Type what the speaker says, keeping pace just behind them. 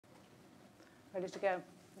Ready to go.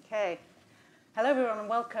 Okay. Hello, everyone, and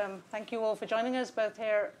welcome. Thank you all for joining us, both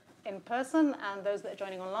here in person and those that are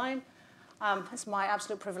joining online. It's my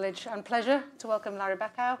absolute privilege and pleasure to welcome Larry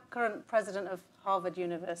Bacow, current president of Harvard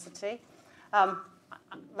University.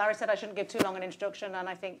 Larry said I shouldn't give too long an introduction, and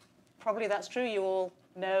I think probably that's true. You all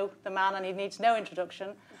know the man, and he needs no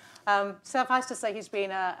introduction. Suffice to say, he's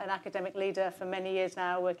been an academic leader for many years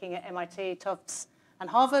now, working at MIT, Tufts, and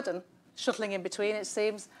Harvard, and shuttling in between, it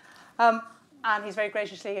seems. And he's very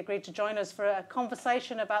graciously agreed to join us for a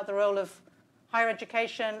conversation about the role of higher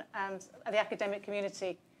education and the academic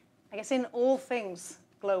community, I guess, in all things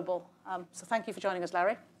global. So thank you for joining us,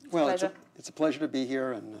 Larry. It's a pleasure to be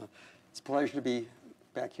here, and it's a pleasure to be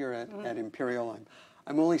back here at Imperial.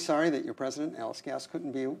 I'm only sorry that your president, Alice Gass,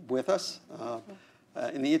 couldn't be with us.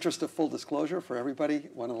 In the interest of full disclosure for everybody,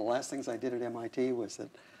 one of the last things I did at MIT was that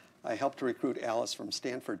I helped to recruit Alice from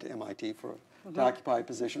Stanford to MIT to occupy a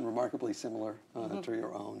position remarkably similar to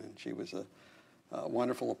your own. And she was a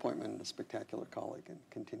wonderful appointment and a spectacular colleague, and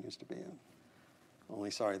continues to be. And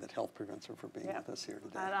only sorry that health prevents her from being with us here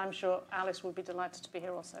today. And I'm sure Alice would be delighted to be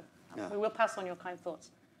here also. We will pass on your kind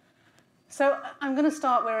thoughts. So I'm going to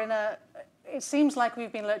start. It seems like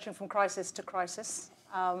we've been lurching from crisis to crisis.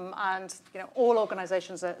 And all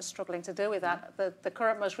organizations are struggling to deal with that. The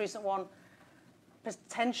current, most recent one,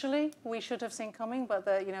 potentially we should have seen coming, but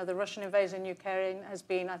the Russian invasion in Ukraine has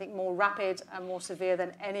been, I think, more rapid and more severe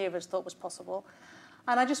than any of us thought was possible.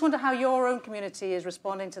 And I just wonder how your own community is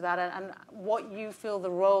responding to that, and what you feel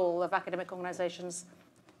the role of academic organizations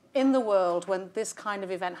in the world when this kind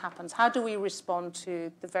of event happens. How do we respond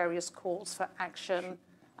to the various calls for action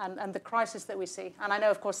and the crisis that we see? And I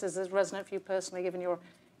know, of course, this is resonant for you personally, given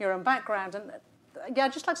your own background. And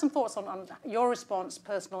I'd just like some thoughts on your response,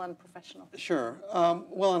 personal and professional. Sure.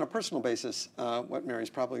 Well, on a personal basis, what Mary's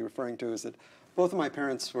probably referring to is that both of my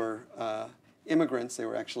parents were immigrants. They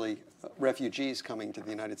were actually refugees coming to the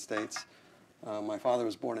United States. My father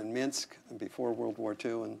was born in Minsk before World War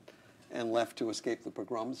II and left to escape the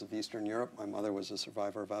pogroms of Eastern Europe. My mother was a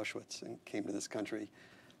survivor of Auschwitz and came to this country,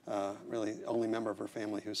 really the only member of her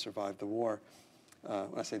family who survived the war. When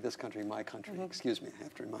I say this country, my country, excuse me, I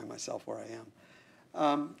have to remind myself where I am.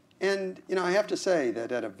 And I have to say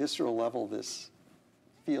that at a visceral level, this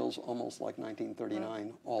feels almost like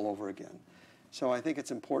 1939 all over again. So I think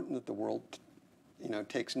it's important that the world,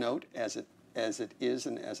 takes note as it is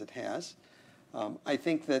and as it has. I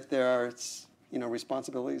think that there are,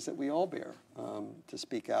 responsibilities that we all bear to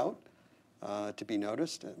speak out, to be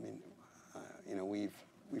noticed. I mean,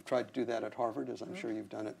 we've tried to do that at Harvard, as I'm sure you've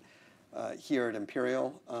done it here at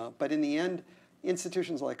Imperial. But in the end,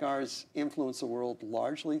 institutions like ours influence the world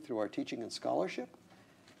largely through our teaching and scholarship.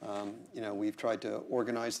 We've tried to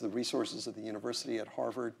organize the resources of the university at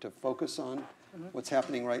Harvard to focus on what's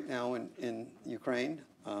happening right now in Ukraine.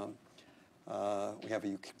 We have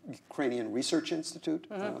a Ukrainian Research Institute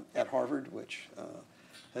at Harvard, which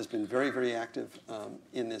has been very, very active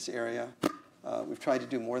in this area. We've tried to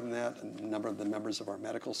do more than that, and a number of the members of our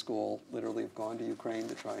medical school literally have gone to Ukraine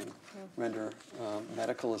to try and render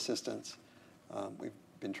medical assistance. We've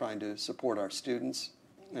been trying to support our students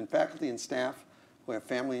and faculty and staff who have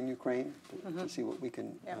family in Ukraine to see what we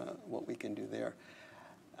can do there.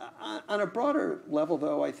 On a broader level,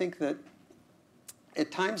 though, I think that at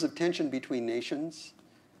times of tension between nations,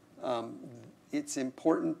 it's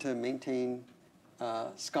important to maintain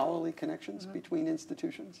scholarly connections between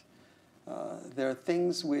institutions. There are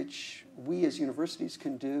things which we as universities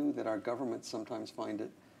can do that our governments sometimes find it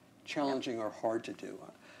challenging or hard to do.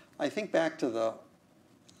 I think back to the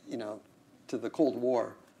Cold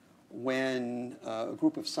War, when a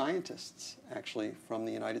group of scientists, actually from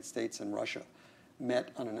the United States and Russia,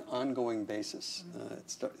 met on an ongoing basis.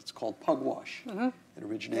 It's called pugwash. It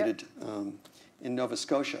originated in Nova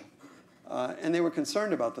Scotia. And they were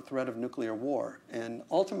concerned about the threat of nuclear war. And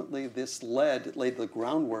ultimately, this laid the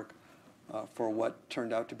groundwork for what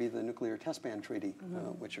turned out to be the Nuclear Test Ban Treaty,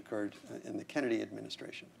 which occurred in the Kennedy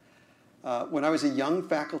administration. When I was a young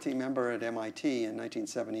faculty member at MIT in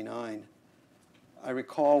 1979, I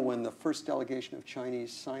recall when the first delegation of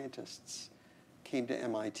Chinese scientists came to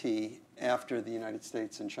MIT after the United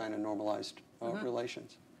States and China normalized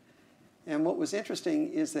relations. And what was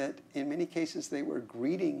interesting is that in many cases they were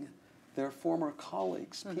greeting their former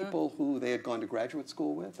colleagues, people who they had gone to graduate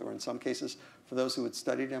school with, or in some cases, for those who had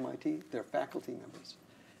studied at MIT, their faculty members.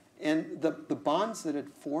 And the bonds that had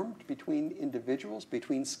formed between individuals,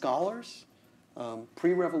 between scholars,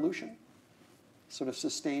 pre-revolution, sort of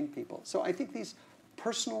sustained people. So I think these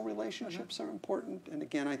personal relationships are important. And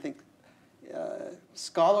again, I think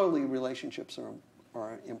scholarly relationships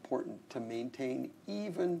are important to maintain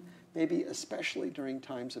even maybe especially during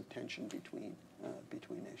times of tension between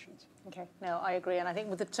nations. Okay, no, I agree. And I think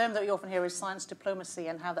with the term that we often hear is science diplomacy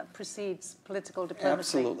and how that precedes political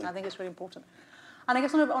diplomacy. Absolutely. I think it's really important. And I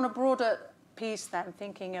guess on a broader piece then,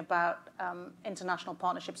 thinking about international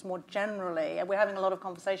partnerships more generally, and we're having a lot of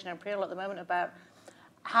conversation in Imperial at the moment about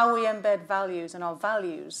how we embed values and our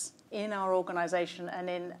values in our organisation and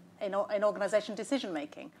in organisation decision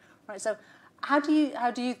making, right? So how do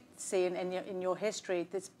you see in your history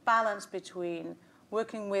this balance between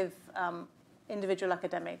working with individual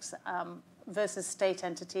academics versus state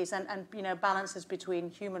entities and balances between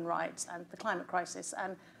human rights and the climate crisis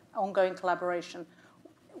and ongoing collaboration?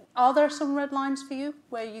 Are there some red lines for you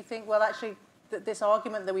where you think, well, actually, that this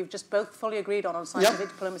argument that we've just both fully agreed on scientific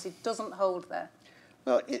diplomacy doesn't hold there?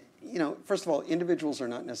 Well, first of all, individuals are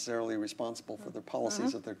not necessarily responsible for the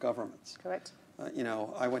policies of their governments. Correct.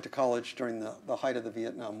 I went to college during the height of the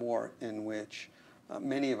Vietnam War, in which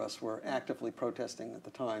many of us were actively protesting at the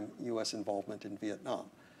time U.S. involvement in Vietnam.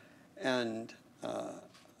 And,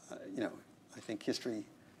 I think history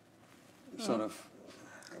sort of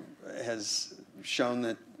has shown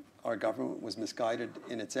that our government was misguided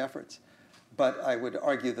in its efforts. But I would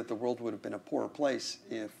argue that the world would have been a poorer place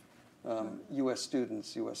if U.S.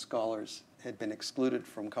 students, U.S. scholars had been excluded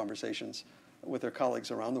from conversations with their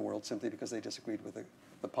colleagues around the world simply because they disagreed with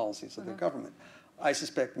the policies of their government. I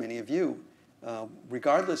suspect many of you,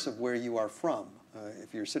 regardless of where you are from,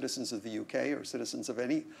 if you're citizens of the UK or citizens of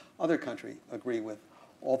any other country, agree with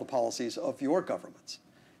all the policies of your governments.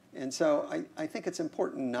 And so I think it's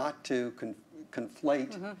important not to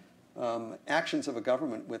conflate actions of a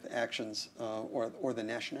government with actions or the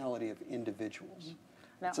nationality of individuals.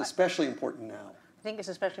 Now, it's especially important now. I think it's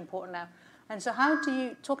especially important now. And so how do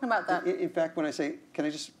you, talking about that... In fact, when I say, can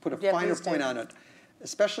I just put a finer point on it,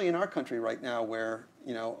 especially in our country right now where,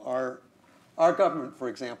 our government, for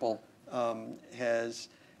example, has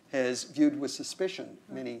viewed with suspicion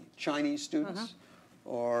many Chinese students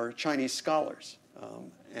or Chinese scholars.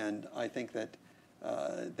 And I think that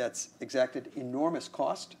that's exacted enormous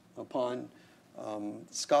cost upon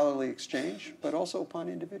scholarly exchange, but also upon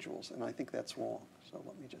individuals. And I think that's wrong. So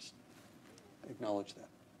let me just acknowledge that.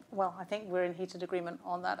 Well, I think we're in heated agreement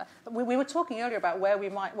on that. We were talking earlier about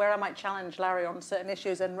where I might challenge Larry on certain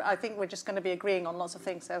issues, and I think we're just going to be agreeing on lots of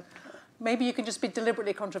things. So maybe you can just be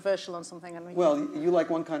deliberately controversial on something. And well, you like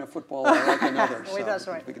one kind of football, I like another. Well, that's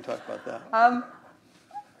right. We can talk about that.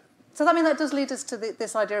 So that does lead us to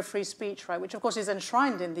this idea of free speech, right, which of course is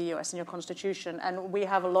enshrined in the US in your constitution, and we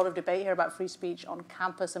have a lot of debate here about free speech on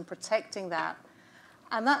campus and protecting that.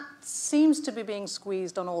 And that seems to be being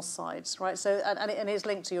squeezed on all sides, right? So, and it is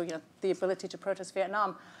linked to the ability to protest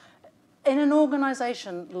Vietnam. In an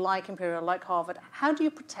organization like Imperial, like Harvard, how do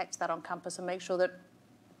you protect that on campus and make sure that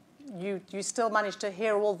you still manage to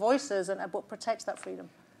hear all voices and but protect that freedom?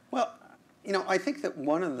 Well, I think that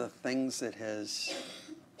one of the things that has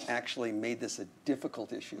actually made this a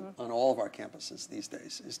difficult issue on all of our campuses these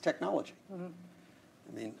days is technology.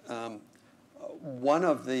 I mean, one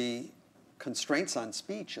of the constraints on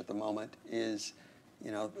speech at the moment is,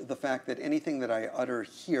 the fact that anything that I utter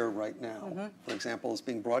here right now, for example, is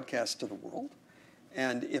being broadcast to the world.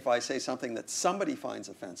 And if I say something that somebody finds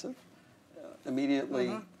offensive,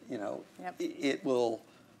 immediately, it will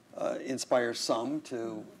inspire some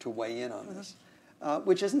to weigh in on this,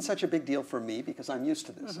 which isn't such a big deal for me because I'm used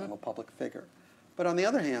to this. I'm a public figure. But on the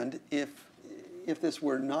other hand, if this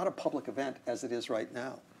were not a public event as it is right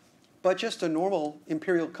now, but just a normal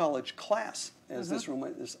Imperial College class, as this room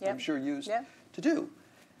is, I'm sure, used to do.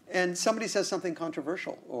 And somebody says something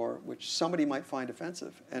controversial or which somebody might find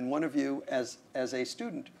offensive, and one of you, as a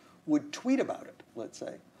student, would tweet about it, let's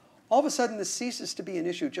say. All of a sudden, this ceases to be an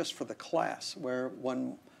issue just for the class, where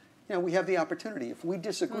we have the opportunity, if we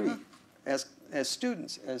disagree as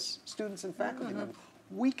students and faculty members,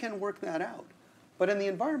 we can work that out. But in the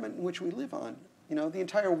environment in which we live on, the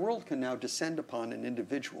entire world can now descend upon an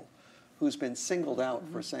individual who's been singled out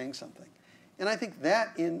for saying something. And I think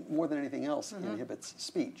that, more than anything else, inhibits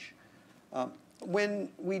speech. When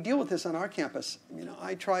we deal with this on our campus,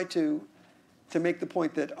 I try to make the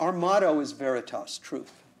point that our motto is veritas,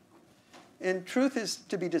 truth. And truth is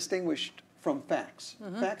to be distinguished from facts.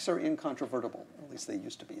 Facts are incontrovertible, at least they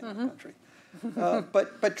used to be in our country.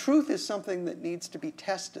 But truth is something that needs to be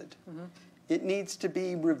tested. It needs to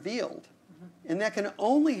be revealed. And that can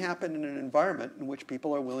only happen in an environment in which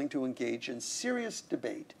people are willing to engage in serious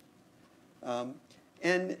debate.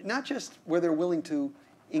 And not just where they're willing to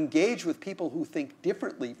engage with people who think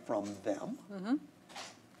differently from them.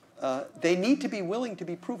 They need to be willing to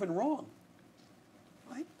be proven wrong.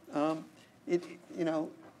 Right?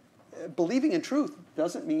 Believing in truth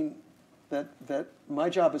doesn't mean that my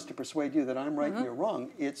job is to persuade you that I'm right and you're wrong.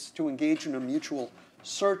 It's to engage in a mutual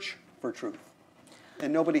search for truth.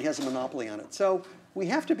 And nobody has a monopoly on it. So we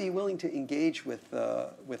have to be willing to engage with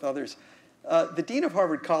others. The dean of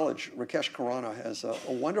Harvard College, Rakesh Khurana, has a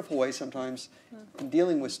wonderful way sometimes in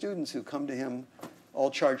dealing with students who come to him all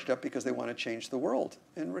charged up because they want to change the world.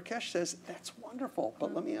 And Rakesh says, that's wonderful,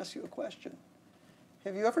 but let me ask you a question.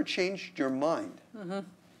 Have you ever changed your mind?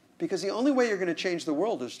 Because the only way you're going to change the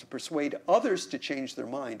world is to persuade others to change their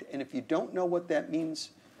mind. And if you don't know what that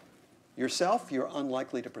means yourself, you're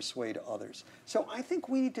unlikely to persuade others. So I think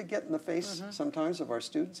we need to get in the face sometimes of our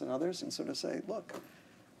students and others and sort of say, look,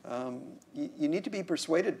 you need to be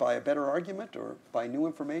persuaded by a better argument or by new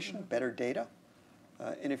information, better data.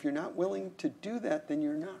 And if you're not willing to do that, then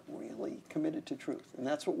you're not really committed to truth. And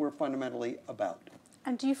that's what we're fundamentally about.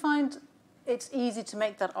 And do you find it's easy to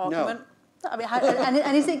make that argument? No. I mean,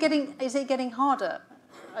 and is it getting harder?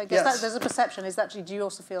 I guess there's a perception. Do you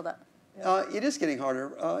also feel that? Yeah. It is getting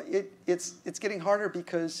harder. It's getting harder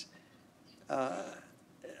because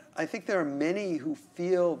I think there are many who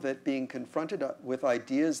feel that being confronted with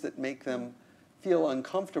ideas that make them feel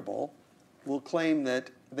uncomfortable will claim that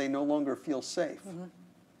they no longer feel safe,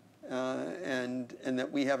 and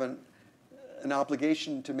that we have an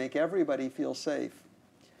obligation to make everybody feel safe.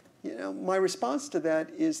 You know, my response to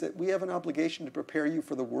that is that we have an obligation to prepare you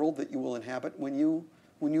for the world that you will inhabit when you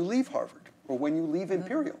leave Harvard or when you leave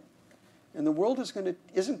Imperial. And the world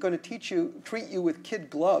isn't going to treat you with kid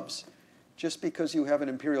gloves just because you have an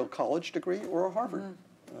Imperial College degree or a Harvard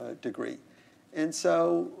degree. And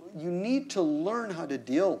so you need to learn how to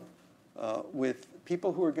deal with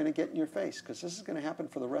people who are going to get in your face, because this is going to happen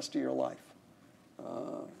for the rest of your life.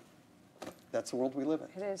 That's the world we live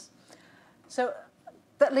in. It is. So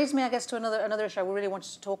that leads me, I guess, to another issue I really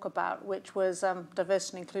wanted to talk about, which was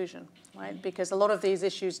diversity and inclusion, right? Because a lot of these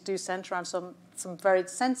issues do center around some very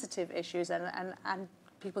sensitive issues and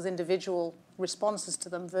people's individual responses to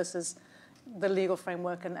them versus the legal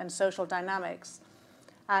framework and social dynamics.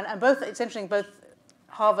 And both, it's interesting, both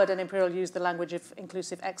Harvard and Imperial use the language of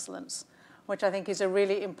inclusive excellence, which I think is a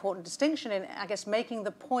really important distinction in, I guess, making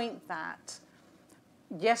the point that,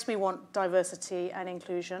 yes, we want diversity and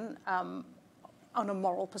inclusion on a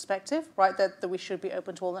moral perspective, right, that we should be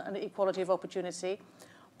open to all an equality of opportunity.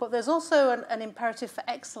 But there's also an imperative for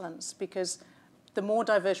excellence, because the more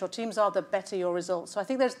diverse your teams are, the better your results. So I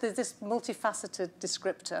think there's this multifaceted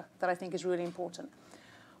descriptor that I think is really important.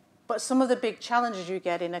 But some of the big challenges you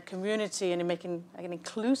get in a community and in making an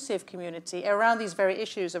inclusive community around these very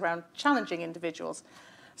issues, around challenging individuals.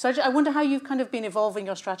 So I wonder how you've kind of been evolving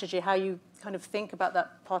your strategy, how you kind of think about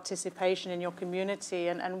that participation in your community,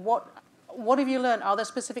 and what have you learned? Are there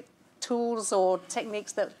specific tools or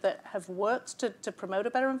techniques that have worked to promote a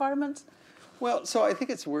better environment? Well, so I think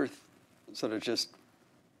it's worth sort of just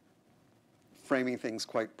framing things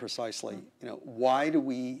quite precisely. You know, why do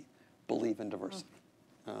we believe in diversity?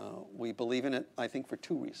 We believe in it, I think, for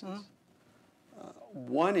two reasons.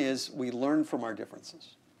 One is we learn from our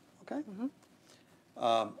differences. Okay.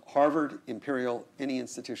 Harvard, Imperial, any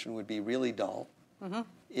institution would be really dull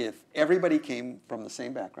if everybody came from the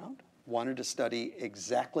same background, wanted to study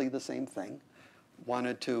exactly the same thing,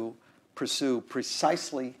 wanted to pursue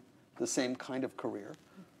precisely the same kind of career,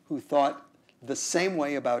 who thought the same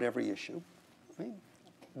way about every issue. I mean,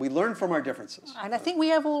 we learn from our differences. And I think we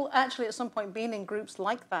have all actually at some point been in groups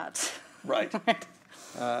like that. Right.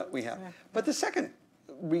 We have. Yeah. But the second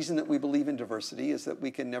reason that we believe in diversity is that we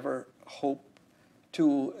can never hope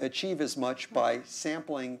to achieve as much by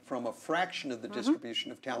sampling from a fraction of the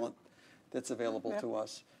distribution of talent that's available to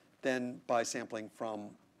us than by sampling from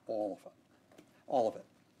all of it.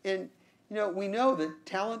 And you know, we know that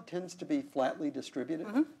talent tends to be flatly distributed,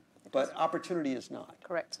 but opportunity is not.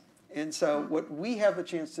 Correct. And so what we have the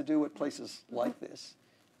chance to do at places like this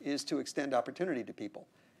is to extend opportunity to people.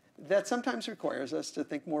 That sometimes requires us to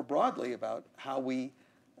think more broadly about how we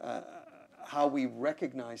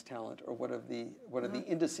recognize talent, or what are the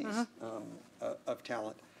indices of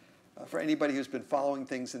talent. For anybody who's been following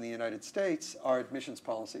things in the United States, our admissions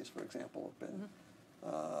policies, for example, have been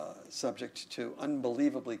subject to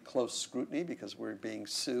unbelievably close scrutiny because we're being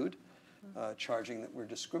sued, charging that we're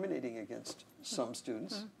discriminating against some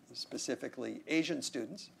students, specifically Asian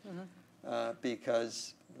students,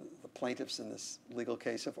 because the plaintiffs in this legal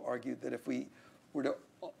case have argued that if we were to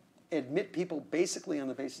admit people basically on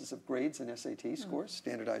the basis of grades and SAT scores,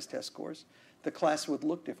 standardized test scores, the class would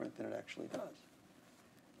look different than it actually does.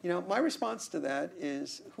 You know, my response to that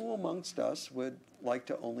is, who amongst us would like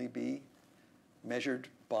to only be measured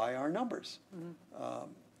by our numbers?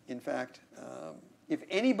 In fact, if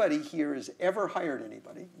anybody here has ever hired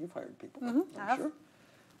anybody, you've hired people, I'm sure.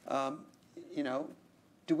 You know,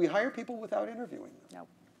 do we hire people without interviewing them? No.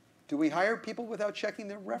 Do we hire people without checking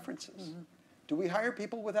their references? Do we hire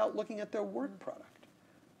people without looking at their work product?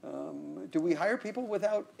 Do we hire people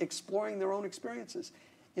without exploring their own experiences?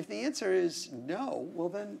 If the answer is no, well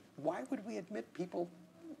then why would we admit people,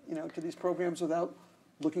 you know, to these programs without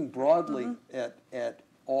looking broadly at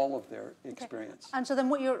all of their experience? Okay. And so then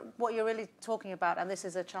what you're really talking about, and this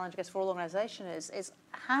is a challenge, I guess, for all organisations, is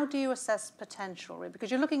how do you assess potential, really?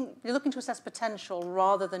 Because you're looking to assess potential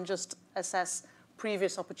rather than just assess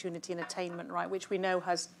previous opportunity and attainment, right? Which we know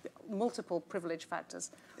has multiple privilege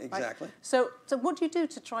factors. Exactly. Right? So what do you do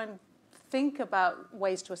to try and think about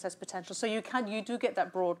ways to assess potential so you do get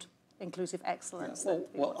that broad, inclusive excellence? Yeah.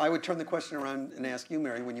 Well, I would turn the question around and ask you,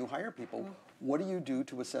 Mary, when you hire people, what do you do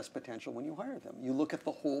to assess potential when you hire them? You look at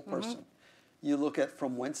the whole person. You look at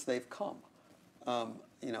from whence they've come.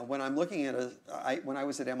 You know, when I'm looking at when I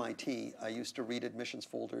was at MIT, I used to read admissions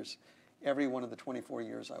folders every one of the 24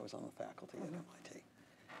 years I was on the faculty at MIT.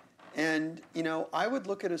 And, you know, I would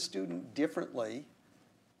look at a student differently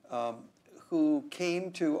who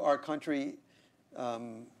came to our country,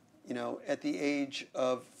 you know, at the age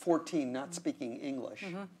of 14, not speaking English,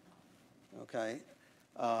 okay,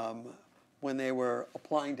 when they were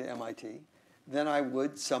applying to MIT, than I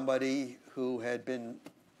would somebody who had been,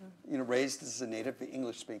 you know, raised as a native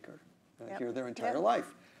English speaker here their entire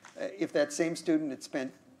life. If that same student had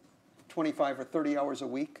spent 25 or 30 hours a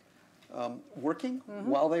week working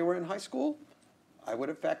while they were in high school, I would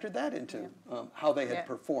have factored that into how they had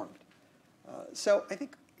performed. So I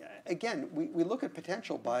think, again, we look at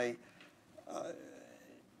potential by,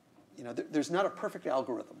 you know, there's not a perfect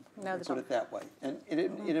algorithm, put it that way. And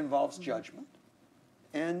it involves judgment.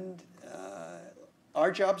 And our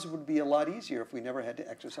jobs would be a lot easier if we never had to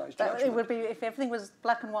exercise judgment. It would be if everything was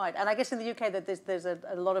black and white. And I guess in the UK that there's a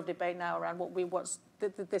lot of debate now around what's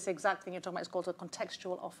this exact thing you're talking about is called a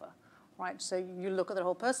contextual offer, right? So you look at the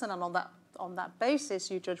whole person, and on that basis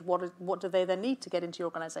you judge what do they then need to get into your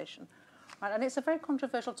organisation, right? And it's a very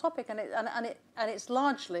controversial topic, and it's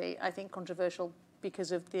largely, I think, controversial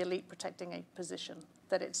because of the elite protecting a position,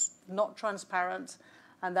 that it's not transparent,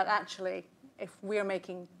 and that actually if we're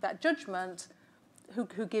making that judgment,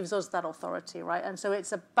 who gives us that authority, right? And so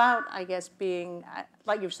it's about, I guess, being,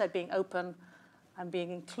 like you've said, being open and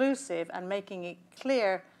being inclusive and making it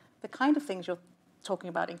clear the kind of things you're talking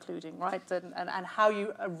about including, right? And how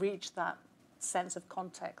you reach that sense of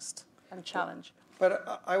context and challenge.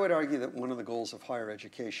 But I would argue that one of the goals of higher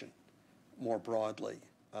education, more broadly,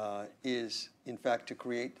 is, in fact, to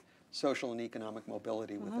create social and economic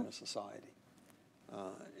mobility within a society.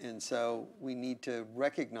 And so we need to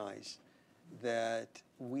recognize that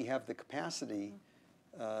we have the capacity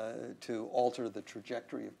to alter the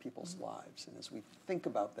trajectory of people's lives. And as we think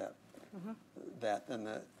about that, then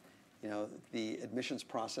the admissions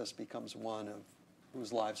process becomes one of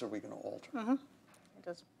whose lives are we going to alter.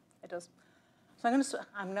 It does. So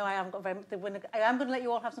I'm going to let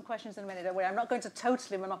you all have some questions in a minute. Don't worry. I'm not going to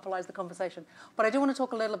totally monopolize the conversation, but I do want to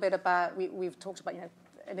talk a little bit about. We've talked about, you know,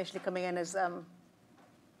 initially coming in as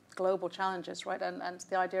global challenges, right? And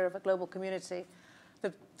the idea of a global community.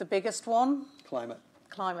 The biggest one?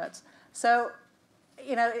 Climate. So,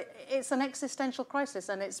 you know, it's an existential crisis,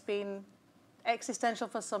 and it's been existential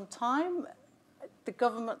for some time. The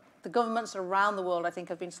governments around the world, I think,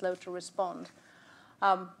 have been slow to respond.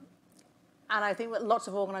 And I think that lots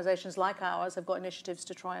of organisations like ours have got initiatives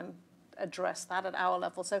to try and address that at our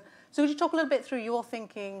level. So would you talk a little bit through your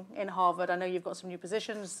thinking in Harvard? I know you've got some new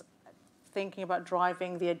positions, thinking about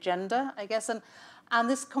driving the agenda, I guess, and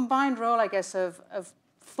this combined role, I guess, of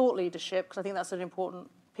thought leadership, because I think that's an important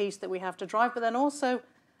piece that we have to drive, but then also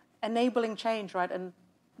enabling change, right? And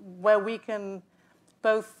where we can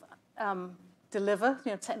both deliver,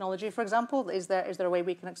 you know, technology, for example, is there a way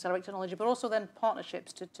we can accelerate technology, but also then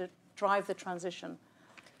partnerships to drive the transition?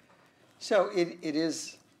 So it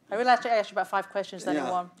is. I realized I asked you about 5 questions then in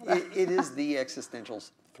one. It is the existential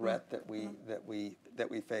threat that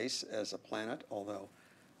we face as a planet. Although,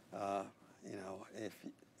 you know, if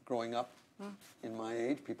growing up in my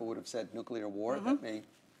age, people would have said nuclear war. That may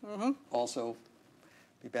also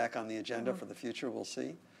be back on the agenda for the future. We'll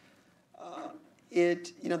see. You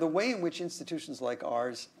know, the way in which institutions like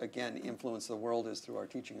ours, again, influence the world is through our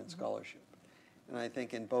teaching and scholarship. And I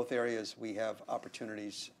think in both areas we have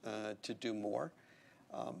opportunities to do more.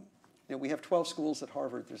 You know, we have 12 schools at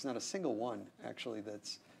Harvard. There's not a single one, actually,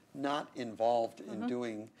 that's not involved in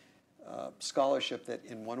doing scholarship that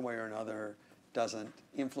in one way or another doesn't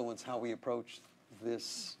influence how we approach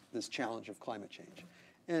this challenge of climate change.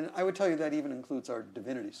 And I would tell you that even includes our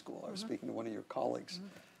divinity school. I was speaking to one of your colleagues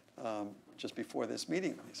just before this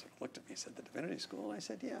meeting. He looked at me and said, the divinity school? And I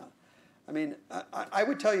said, yeah. I mean, I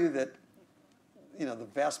would tell you that, the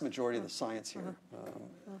vast majority of the science here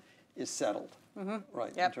is settled,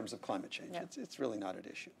 right, in terms of climate change. It's really not an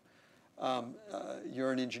issue.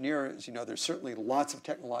 You're an engineer, as you know, there's certainly lots of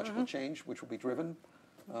technological change which will be driven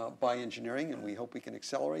by engineering, and we hope we can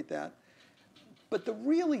accelerate that. But the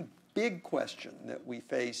really big question that we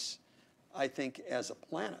face, I think, as a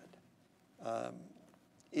planet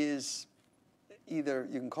is either,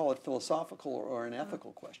 you can call it philosophical or an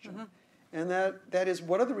ethical question. And that is,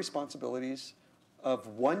 what are the responsibilities of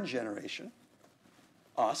one generation,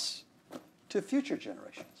 us, to future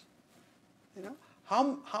generations?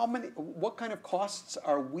 What kind of costs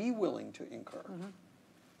are we willing to incur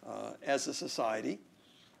as a society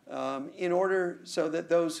in order so that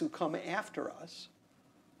those who come after us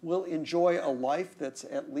will enjoy a life that's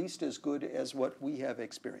at least as good as what we have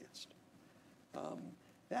experienced?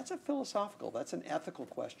 That's a philosophical, that's an ethical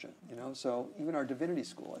question, So even our divinity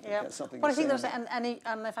school, I think, has something to say. Well, I think there's,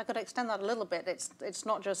 and if I could extend that a little bit, it's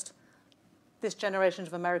not just this generation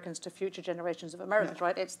of Americans to future generations of Americans,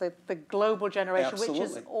 right? It's the global generation, which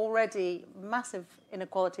is already massive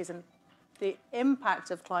inequalities, and the impact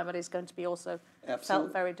of climate is going to be also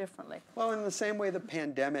felt very differently. Well, in the same way the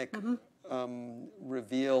pandemic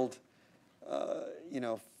revealed,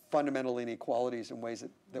 fundamental inequalities in ways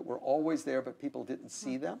that were always there, but people didn't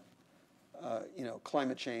see them.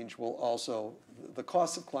 Climate change will also, the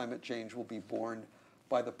cost of climate change will be borne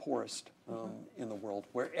by the poorest in the world,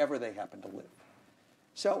 wherever they happen to live.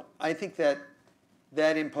 So I think that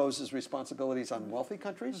imposes responsibilities on wealthy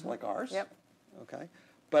countries like ours. Okay,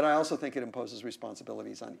 but I also think it imposes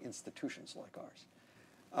responsibilities on institutions like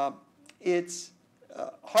ours.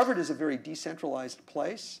 Harvard is a very decentralized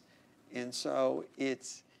place, and so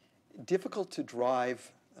it's difficult to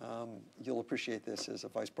drive, you'll appreciate this as a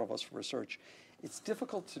vice provost for research, it's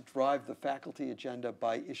difficult to drive the faculty agenda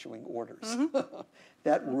by issuing orders.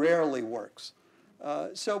 That rarely works.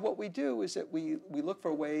 So what we do is that we look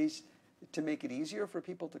for ways to make it easier for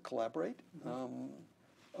people to collaborate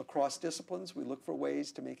across disciplines. We look for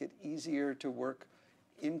ways to make it easier to work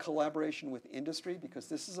in collaboration with industry, because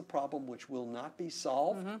this is a problem which will not be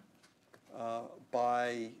solved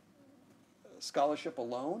by scholarship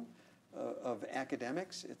alone of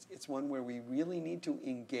academics. It's one where we really need to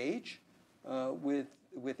engage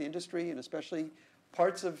with industry, and especially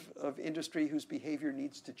parts of industry whose behavior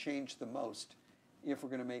needs to change the most if we're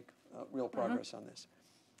going to make real progress on this.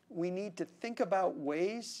 We need to think about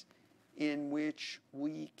ways in which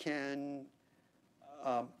we can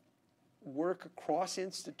work across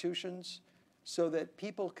institutions so that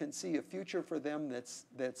people can see a future for them that's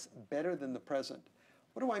better than the present.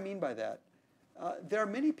 What do I mean by that? There are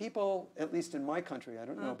many people, at least in my country, I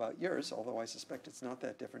don't know about yours, although I suspect it's not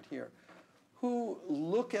that different here, who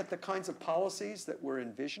look at the kinds of policies that we're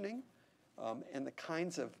envisioning and the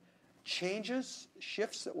kinds of changes,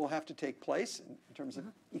 shifts that will have to take place in terms of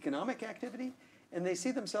economic activity, and they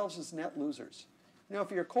see themselves as net losers.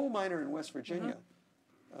 If you're a coal miner in West Virginia,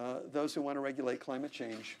 those who want to regulate climate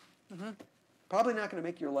change, probably not going to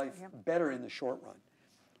make your life better in the short run.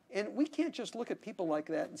 And we can't just look at people like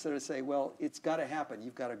that and sort of say, well, it's got to happen,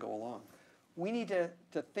 you've got to go along. We need to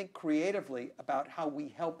think creatively about how we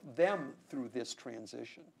help them through this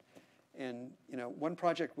transition. And one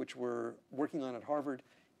project which we're working on at Harvard,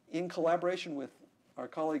 in collaboration with our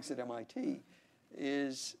colleagues at MIT,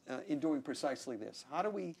 is in doing precisely this. How do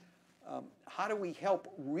we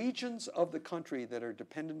help regions of the country that are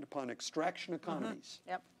dependent upon extraction economies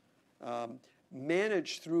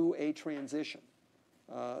manage through a transition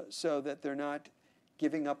so that they're not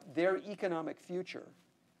giving up their economic future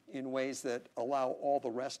in ways that allow all the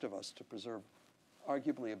rest of us to preserve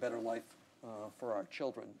arguably a better life for our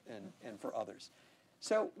children and for others.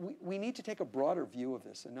 So we need to take a broader view of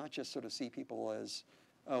this and not just sort of see people as,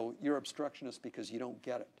 oh, you're obstructionist because you don't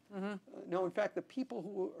get it. No, in fact, the people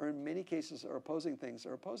who are in many cases are opposing things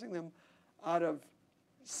are opposing them out of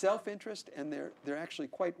self-interest, and they're actually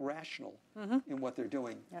quite rational in what they're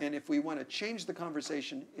doing. And if we want to change the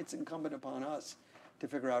conversation, it's incumbent upon us to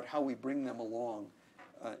figure out how we bring them along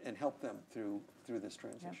and help them through this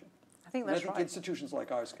transition. I think that's right. Institutions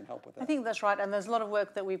like ours can help with that. I think that's right, and there's a lot of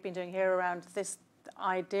work that we've been doing here around this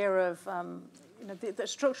idea of the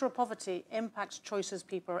structural poverty impacts choices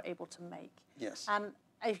people are able to make. Yes. And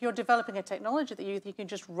if you're developing a technology that you can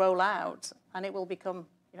just roll out and it will become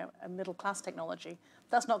a middle-class technology,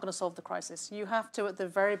 that's not going to solve the crisis. You have to, at the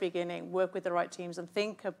very beginning, work with the right teams and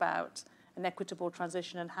think about an equitable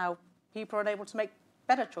transition and how people are able to make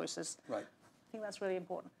better choices. Right. think that's really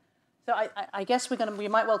important. So I guess we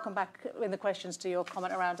might well come back in the questions to your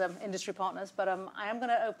comment around industry partners, but I am going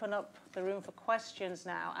to open up the room for questions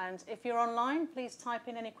now. And if you're online, please type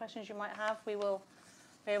in any questions you might have. We will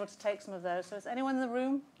be able to take some of those. So does anyone in the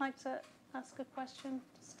room like to ask a question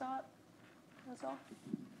to start us off?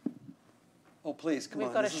 Oh, please, come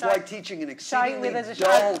We've on. This is like teaching an exceedingly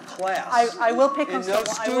dull class. I will pick on no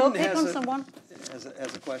someone. I will pick on someone. Has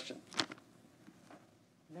a question.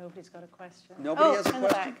 Nobody's got a question. Nobody has a in the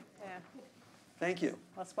question? back. Yeah. Thank you.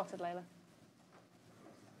 Well spotted, Layla.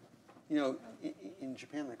 You know, in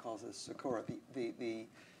Japan they call this sakura, the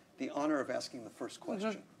honor of asking the first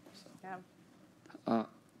question. So. Yeah.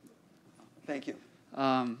 Thank you.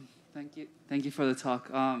 Thank you for the talk.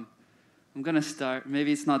 I'm going to start.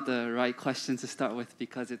 Maybe it's not the right question to start with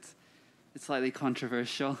because it's slightly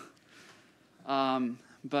controversial.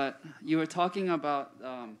 But you were talking about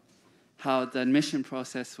how the admission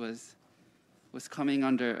process was coming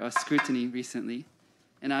under scrutiny recently.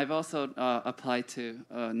 And I've also applied to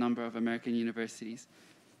a number of American universities.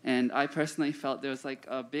 And I personally felt there was like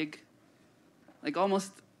a big, like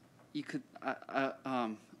almost, you could,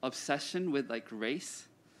 obsession with like race.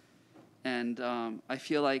 And I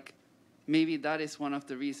feel like maybe that is one of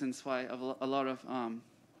the reasons why a lot of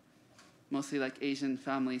mostly like Asian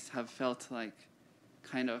families have felt like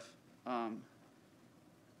kind of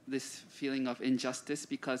this feeling of injustice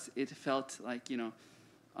because it felt like, you know,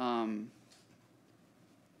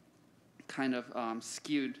 kind of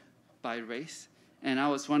skewed by race. And I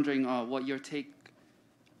was wondering what your take,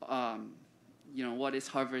 you know, what is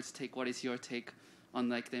Harvard's take, what is your take on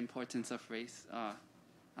like the importance of race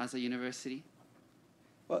as a university?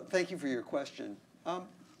 Well, thank you for your question.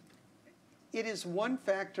 It is one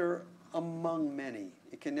factor among many.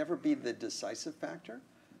 It can never be the decisive factor,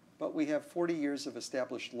 but we have 40 years of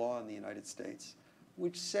established law in the United States,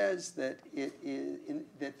 which says that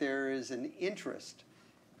that there is an interest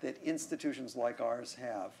that institutions like ours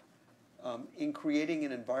have in creating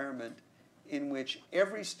an environment in which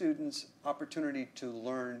every student's opportunity to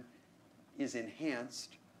learn is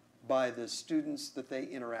enhanced by the students that they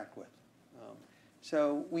interact with.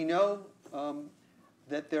 So we know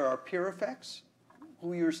that there are peer effects.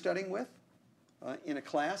 Who you're studying with in a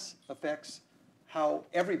class affects how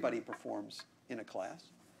everybody performs in a class.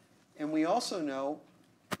 And we also know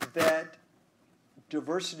that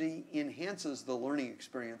diversity enhances the learning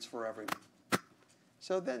experience for everyone.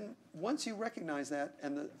 So then once you recognize that,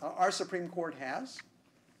 and our Supreme Court has,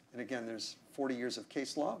 and again, there's 40 years of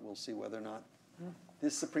case law. We'll see whether or not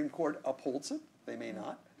this Supreme Court upholds it. They may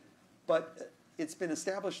not. But it's been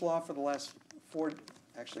established law for the last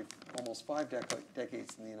almost five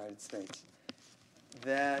decades in the United States,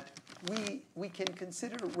 that we can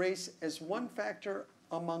consider race as one factor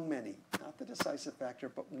among many, not the decisive factor,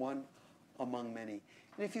 but one among many.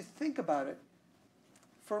 And if you think about it,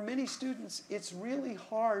 for many students, it's really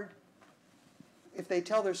hard, if they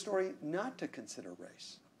tell their story, not to consider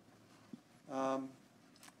race. You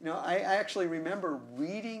know, I actually remember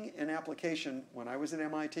reading an application when I was at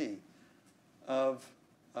MIT of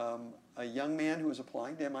a young man who was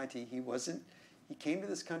applying to MIT. He came to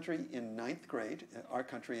this country in 9th grade, our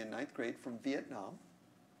country in 9th grade, from Vietnam.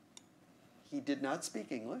 He did not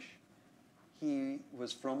speak English. He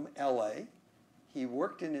was from LA. He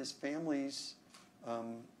worked in his family's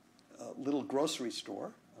little grocery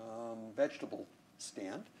store, vegetable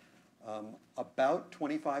stand, about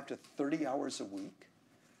 25 to 30 hours a week.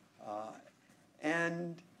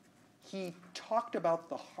 And he talked about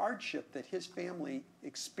the hardship that his family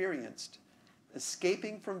experienced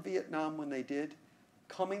escaping from Vietnam when they did,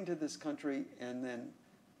 coming to this country, and then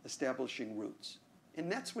establishing roots. And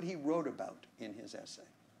that's what he wrote about in his essay.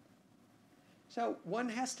 So one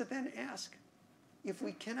has to then ask, if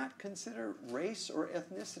we cannot consider race or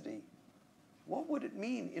ethnicity, what would it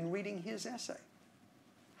mean in reading his essay?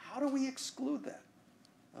 How do we exclude that?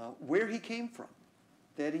 Where he came from,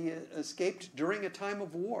 that he escaped during a time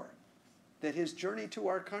of war, that his journey to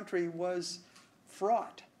our country was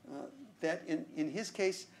fraught, that in his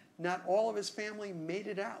case, not all of his family made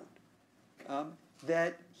it out,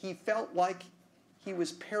 that he felt like he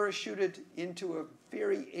was parachuted into a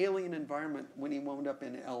very alien environment when he wound up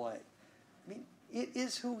in LA. I mean, it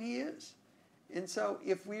is who he is. And so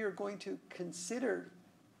if we are going to consider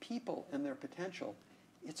people and their potential,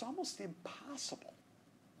 it's almost impossible,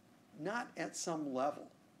 not at some level,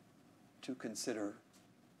 to consider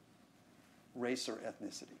race or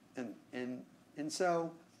ethnicity. And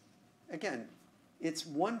so, again, it's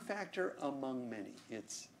one factor among many.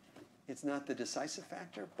 It's not the decisive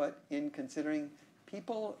factor, but in considering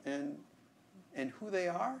people and who they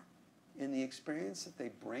are and the experience that they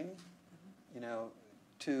bring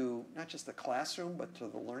to not just the classroom, but to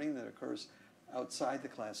the learning that occurs outside the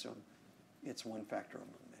classroom, it's one factor among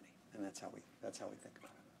many, and that's how we think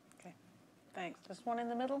about it. Okay, thanks. Just one in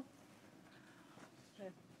the middle.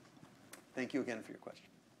 Thank you again for your question.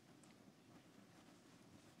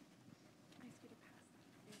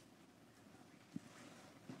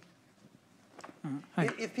 Hi.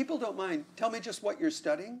 If people don't mind, tell me just what you're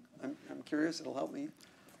studying. I'm curious. It'll help me.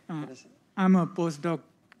 I'm a postdoc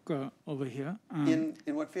over here. In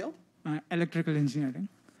what field? Electrical engineering.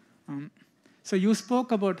 So you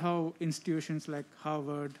spoke about how institutions like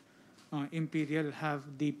Harvard, Imperial have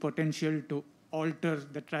the potential to alter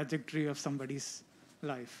the trajectory of somebody's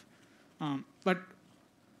life. But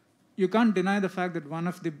you can't deny the fact that one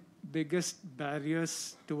of the biggest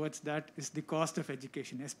barriers towards that is the cost of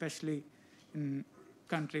education, especially in a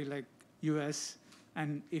country like US.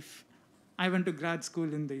 And if I went to grad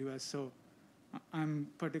school in the US, so I'm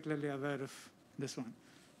particularly aware of this one.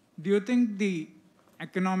 Do you think the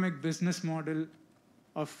economic business model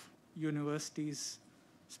of universities,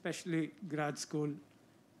 especially grad school,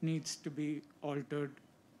 needs to be altered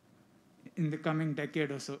in the coming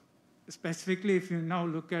decade or so? Specifically, if you now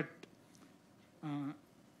look at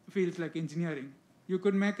fields like engineering, you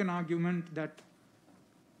could make an argument that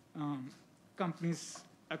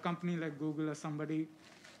a company like Google or somebody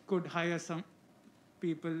could hire some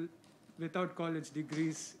people without college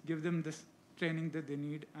degrees, give them this training that they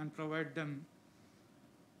need, and provide them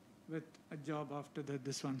with a job after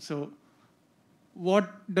this one. So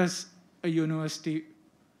what does a university,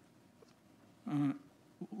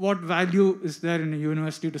 what value is there in a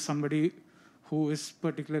university to somebody who is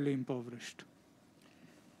particularly impoverished?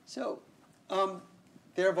 So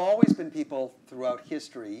there have always been people throughout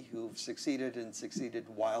history who've succeeded and succeeded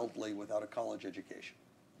wildly without a college education,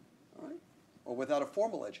 all right? Or without a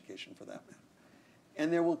formal education for that matter.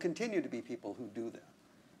 And there will continue to be people who do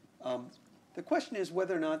that. The question is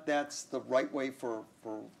whether or not that's the right way for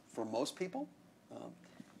most people.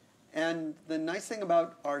 And the nice thing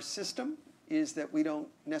about our system is that we don't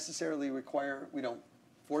necessarily we don't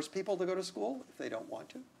force people to go to school if they don't want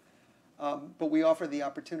to. But we offer the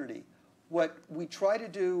opportunity. What we try to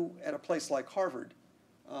do at a place like Harvard,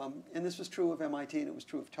 and this was true of MIT and it was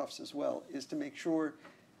true of Tufts as well, is to make sure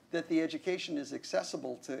that the education is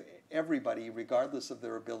accessible to everybody regardless of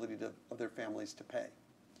their ability of their families to pay.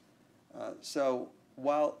 So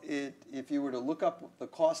while if you were to look up the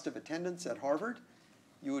cost of attendance at Harvard,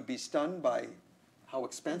 you would be stunned by how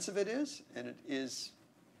expensive it is, and it is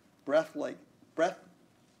it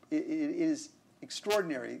is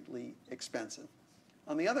extraordinarily expensive.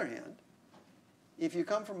 On the other hand, if you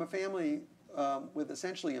come from a family with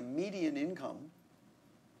essentially a median income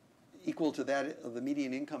equal to that of the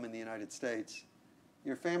median income in the United States,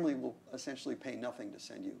 your family will essentially pay nothing to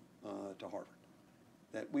send you to Harvard.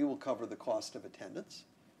 That we will cover the cost of attendance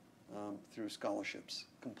through scholarships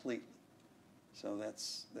completely. So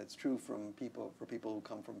that's true for people who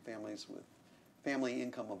come from families with family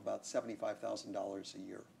income of about $75,000 a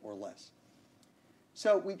year or less.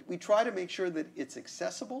 So we try to make sure that it's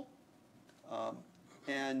accessible,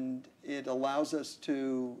 and it allows us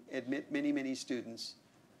to admit many, many students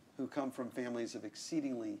who come from families of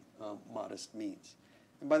exceedingly modest means.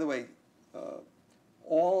 And by the way,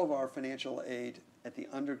 all of our financial aid at the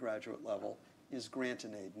undergraduate level is grant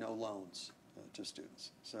and aid, no loans to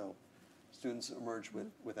students. So students emerge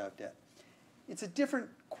without debt. It's a different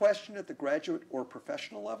question at the graduate or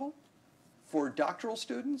professional level. For doctoral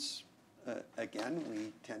students, again,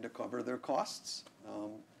 we tend to cover their costs.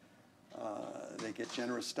 They get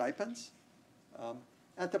generous stipends.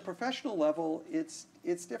 At the professional level, it's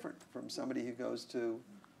different from somebody who goes to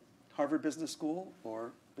Harvard Business School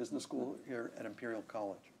or business school here at Imperial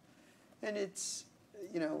College. And it's,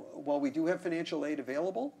 while we do have financial aid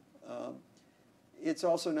available, it's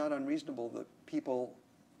also not unreasonable that people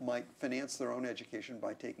might finance their own education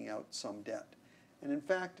by taking out some debt. And in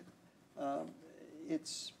fact,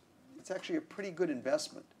 it's actually a pretty good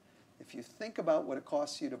investment. If you think about what it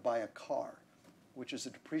costs you to buy a car, which is a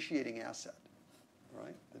depreciating asset,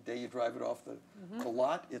 right? The day you drive it off the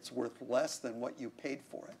lot, it's worth less than what you paid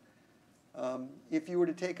for it. If you were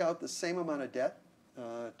to take out the same amount of debt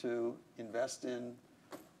to invest in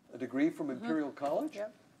a degree from Imperial College,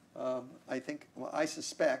 I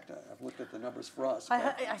suspect, I've looked at the numbers for us.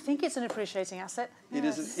 I think it's an appreciating asset. It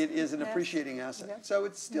is an appreciating asset. Yes. So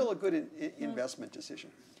it's still a good investment decision.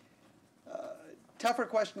 Tougher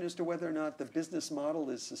question as to whether or not the business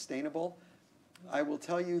model is sustainable. I will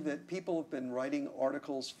tell you that people have been writing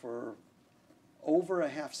articles for over a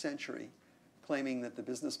half century claiming that the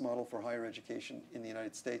business model for higher education in the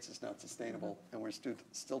United States is not sustainable, and we're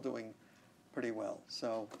still doing pretty well.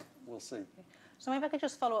 So we'll see. So maybe I could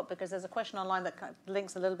just follow up, because there's a question online that kind of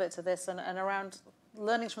links a little bit to this, and around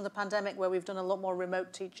learnings from the pandemic, where we've done a lot more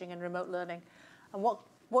remote teaching and remote learning, and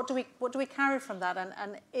what do we carry from that,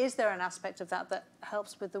 and is there an aspect of that that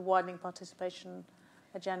helps with the widening participation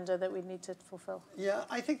agenda that we need to fulfill? Yeah,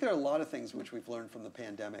 I think there are a lot of things which we've learned from the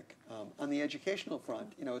pandemic. On the educational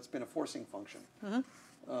front, it's been a forcing function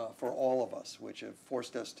for all of us, which have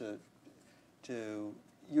forced us to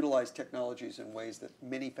utilize technologies in ways that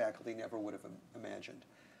many faculty never would have imagined.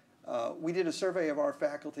 We did a survey of our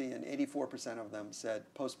faculty, and 84% of them said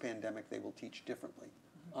post-pandemic they will teach differently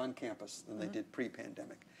on campus than they did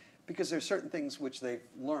pre-pandemic, because there's certain things which they've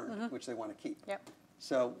learned which they want to keep. Yep.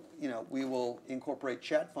 So, we will incorporate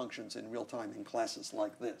chat functions in real time in classes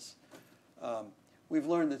like this. We've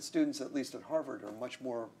learned that students, at least at Harvard, are much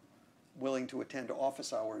more willing to attend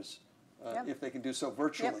office hours if they can do so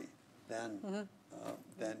virtually than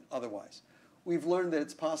otherwise. We've learned that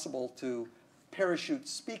it's possible to parachute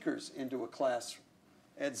speakers into a class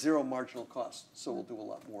at zero marginal cost, so we'll do a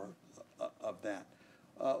lot more of that.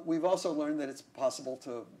 We've also learned that it's possible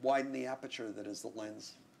to widen the aperture that is the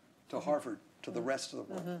lens to Harvard, to the rest of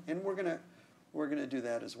the world. And we're gonna do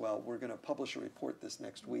that as well. We're gonna publish a report this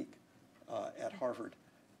next week at Harvard.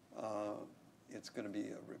 It's gonna be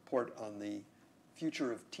a report on the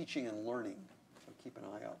future of teaching and learning, so keep an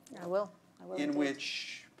eye out. I will In indeed.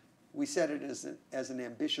 which we set it as an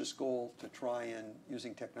ambitious goal to try and,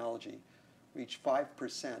 using technology, reach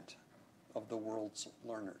 5% of the world's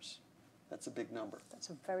learners. That's a big number. That's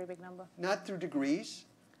a very big number. Not through degrees,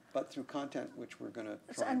 but through content which we're going to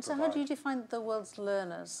try and So provide. how do you define the world's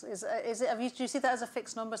learners? Do you see that as a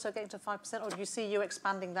fixed number, so getting to 5%, or do you see you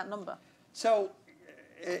expanding that number? So,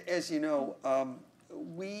 as you know,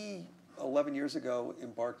 we 11 years ago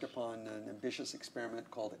embarked upon an ambitious experiment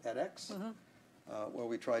called edX, where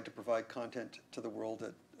we tried to provide content to the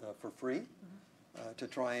world for free, to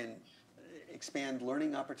try and expand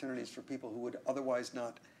learning opportunities for people who would otherwise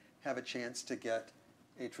not have a chance to get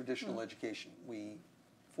a traditional education. We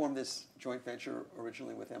formed this joint venture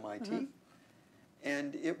originally with MIT,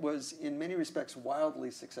 and it was in many respects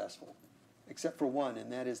wildly successful, except for one,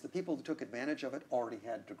 and that is the people who took advantage of it already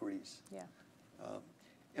had degrees. Yeah.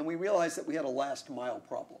 And we realized that we had a last mile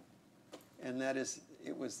problem, and that is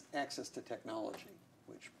it was access to technology,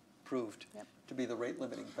 which proved to be the rate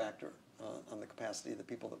limiting factor on the capacity of the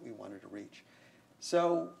people that we wanted to reach.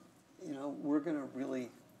 So, we're going to really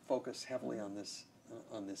focus heavily on this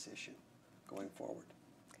issue going forward.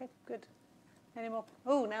 Okay, good. Any more?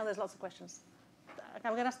 Oh, now there's lots of questions.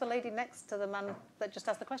 I'm going to ask the lady next to the man that just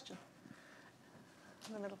asked the question.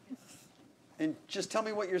 In the middle. And just tell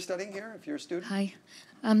me what you're studying here, if you're a student. Hi,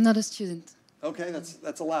 I'm not a student. Okay,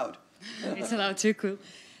 that's allowed. It's allowed too, cool.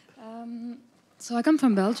 So I come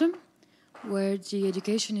from Belgium, where the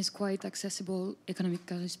education is quite accessible,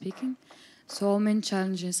 economically speaking. So our main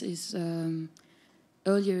challenges is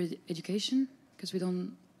earlier education, because we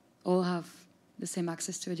don't all have the same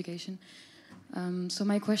access to education. So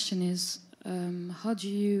my question is, how do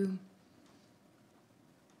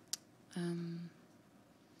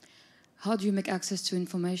you make access to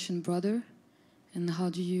information broader, and how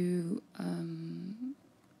do you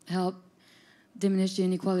help diminish the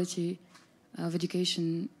inequality of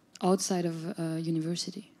education outside of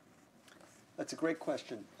university? That's a great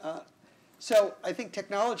question. So I think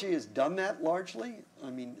technology has done that largely. I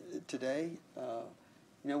mean, today,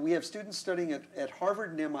 we have students studying at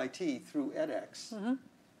Harvard and MIT through edX,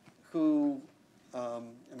 who, there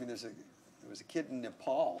was a kid in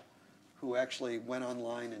Nepal who actually went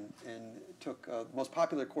online and took the most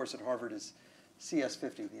popular course at Harvard is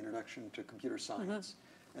CS50, the Introduction to Computer Science.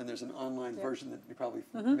 And there's an online version that you probably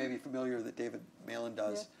may be familiar that David Malin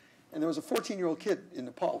does. Yeah. And there was a 14-year-old kid in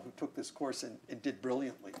Nepal who took this course and did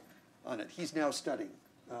brilliantly on it. He's now studying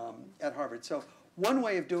at Harvard. So one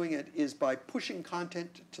way of doing it is by pushing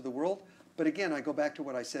content to the world. But again, I go back to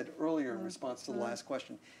what I said earlier in response to the last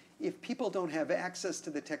question. If people don't have access to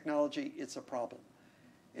the technology, it's a problem.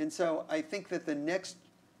 And so I think that the next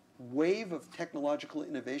wave of technological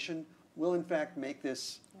innovation will in fact make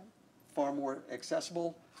this far more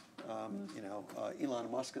accessible.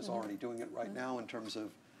 Elon Musk is already doing it right now in terms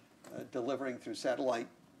of delivering through satellite,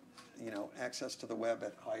 access to the web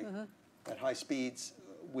at high speeds,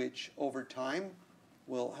 which over time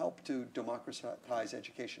will help to democratize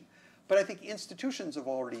education. But I think institutions have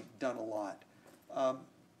already done a lot.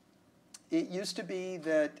 It used to be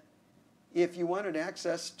that if you wanted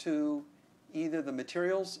access to either the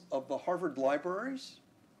materials of the Harvard libraries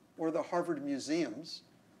or the Harvard museums,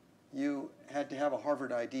 you had to have a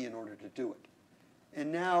Harvard ID in order to do it.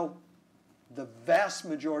 And now the vast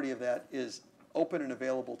majority of that is open and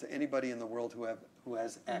available to anybody in the world who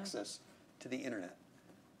has access to the internet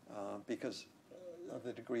because of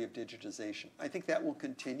the degree of digitization. I think that will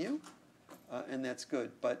continue, and that's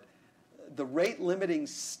good. But the rate-limiting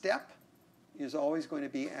step is always going to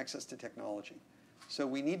be access to technology. So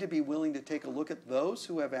we need to be willing to take a look at those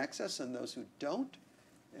who have access and those who don't,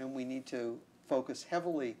 and we need to focus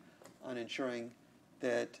heavily on ensuring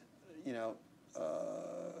that, you know,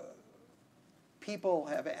 people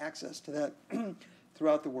have access to that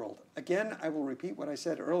throughout the world. Again, I will repeat what I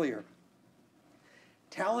said earlier.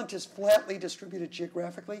 Talent is flatly distributed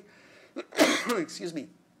geographically. Excuse me.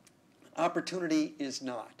 Opportunity is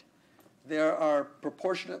not. There are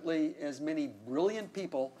proportionately as many brilliant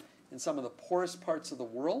people in some of the poorest parts of the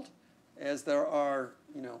world as there are,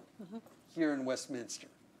 you know, here in Westminster.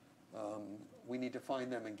 We need to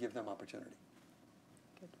find them and give them opportunity.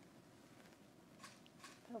 Good.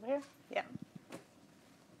 Over here? Yeah.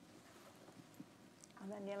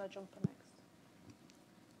 And then yellow jumper next.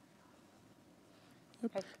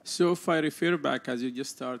 Okay. So if I refer back, as you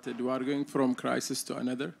just started, we are going from crisis to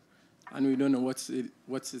another, and we don't know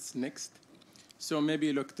what's next. So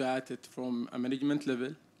maybe looked at it from a management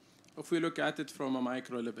level. If we look at it from a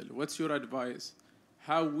micro level, what's your advice?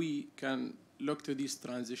 How we can look to this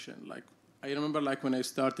transition? Like, I remember like when I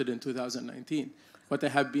started in 2019, what I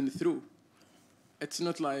have been through. It's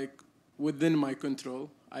not like within my control.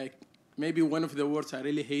 Maybe one of the words I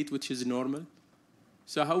really hate, which is normal.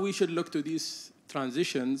 So how we should look to these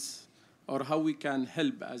transitions, or how we can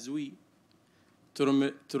help as we to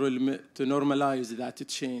normalize that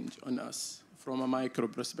change on us from a micro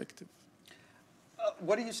perspective.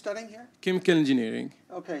 What are you studying here? Chemical engineering.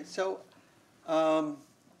 Okay, so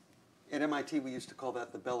at MIT we used to call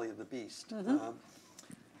that the belly of the beast.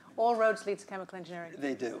 All roads lead to chemical engineering.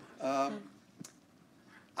 They do.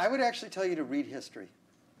 I would actually tell you to read history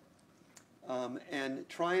and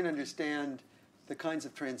try and understand the kinds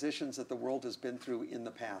of transitions that the world has been through in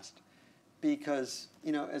the past. Because,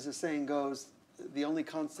 you know, as the saying goes, the only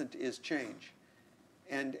constant is change.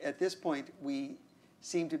 And at this point, we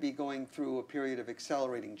seem to be going through a period of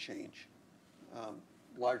accelerating change,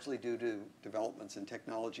 largely due to developments in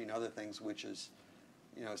technology and other things, which is,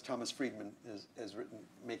 you know, as Thomas Friedman has written,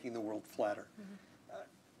 making the world flatter.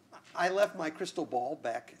 I left my crystal ball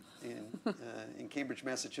back in Cambridge,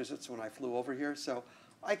 Massachusetts when I flew over here, so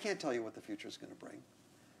I can't tell you what the future is going to bring.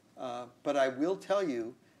 But I will tell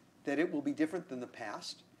you that it will be different than the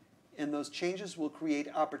past, and those changes will create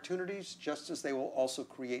opportunities just as they will also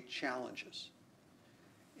create challenges.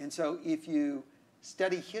 And so if you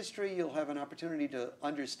study history, you'll have an opportunity to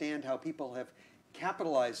understand how people have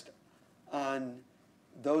capitalized on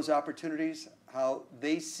those opportunities, how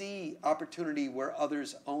they see opportunity where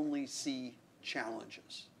others only see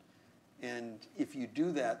challenges. And if you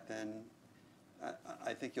do that, then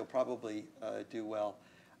I think you'll probably do well.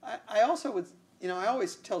 I also would, you know, I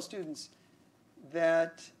always tell students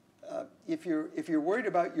that if you're worried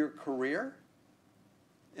about your career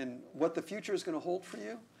and what the future is going to hold for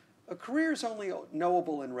you, a career is only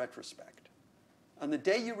knowable in retrospect. On the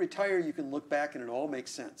day you retire, you can look back and it all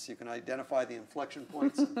makes sense. You can identify the inflection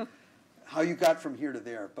points and how you got from here to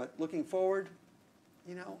there. But looking forward,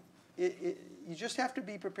 you know, you just have to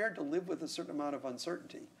be prepared to live with a certain amount of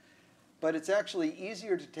uncertainty. But it's actually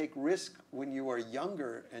easier to take risk when you are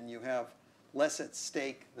younger and you have less at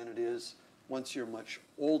stake than it is once you're much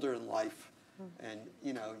older in life and,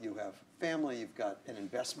 you know, you have family, you've got an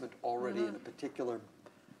investment already in a particular,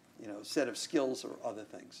 you know, set of skills or other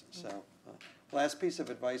things. So last piece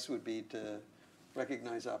of advice would be to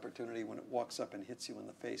recognize opportunity when it walks up and hits you in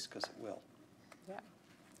the face, because it will. Yeah,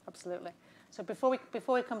 absolutely. So before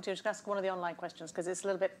we come to you, just ask one of the online questions, because it's a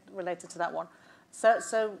little bit related to that one.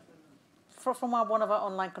 So from one of our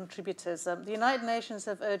online contributors, the United Nations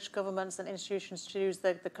have urged governments and institutions to use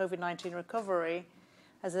the COVID-19 recovery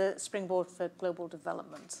as a springboard for global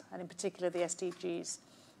development, and in particular the SDGs.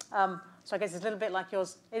 So I guess it's a little bit like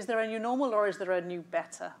yours. Is there a new normal or is there a new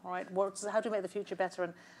better? All right. How do we make the future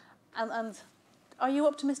better? And are you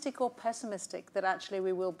optimistic or pessimistic that actually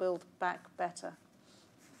we will build back better?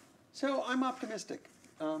 So I'm optimistic.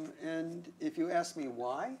 And if you ask me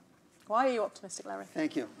why. Why are you optimistic, Larry?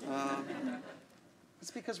 Thank you.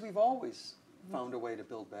 It's because we've always found a way to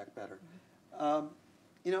build back better.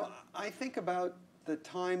 You know, I think about the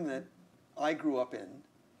time that I grew up in.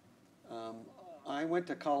 I went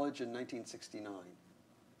to college in 1969.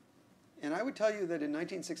 And I would tell you that in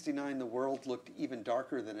 1969, the world looked even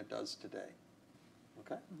darker than it does today.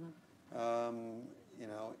 Okay? You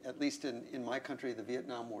know, at least in my country, the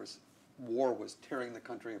Vietnam War was tearing the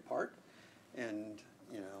country apart. And,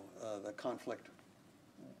 the conflict,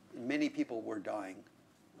 many people were dying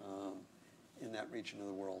in that region of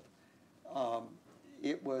the world.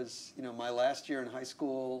 It was, my last year in high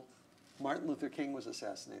school, Martin Luther King was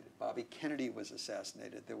assassinated. Bobby Kennedy was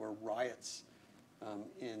assassinated. There were riots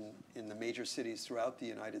in the major cities throughout the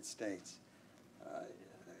United States.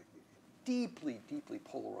 Deeply, deeply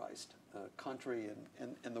polarized country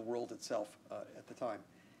and the world itself at the time.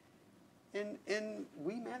 And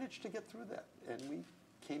we managed to get through that. And we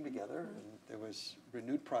came together, and there was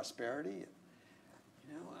renewed prosperity.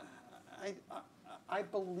 I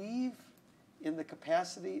believe in the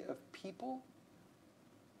capacity of people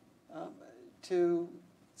to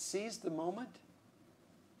seize the moment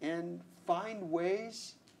and find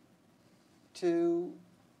ways to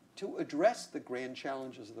address the grand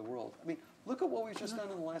challenges of the world. I mean, look at what we've just done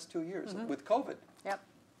in the last 2 years with COVID. Yep.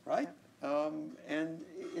 Right? Yep. And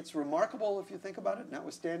it's remarkable if you think about it,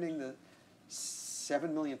 notwithstanding the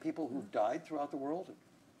 7 million people who've died throughout the world,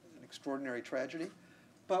 an extraordinary tragedy.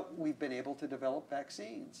 But we've been able to develop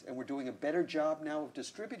vaccines, and we're doing a better job now of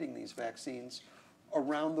distributing these vaccines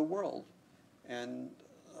around the world. And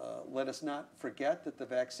let us not forget that the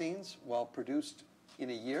vaccines, while produced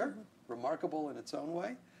in a year, remarkable in its own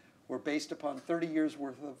way, were based upon 30 years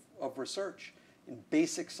worth of research in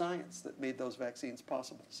basic science that made those vaccines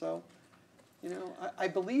possible. So, I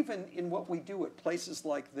believe in what we do at places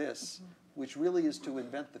like this, which really is to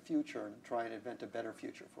invent the future and try and invent a better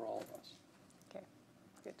future for all of us. Okay,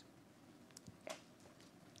 good. Okay.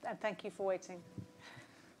 And thank you for waiting.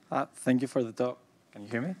 Thank you for the talk. Can you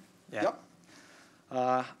hear me? Yeah. Yep.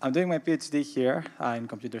 I'm doing my PhD here in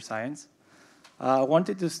computer science.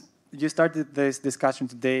 You started this discussion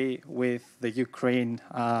today with the Ukraine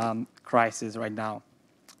crisis right now.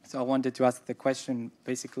 So I wanted to ask the question,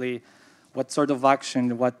 basically, what sort of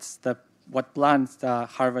action, what plans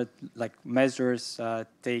Harvard measures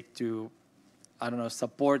take to,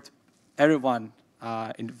 support everyone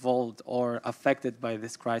involved or affected by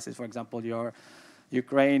this crisis? For example, your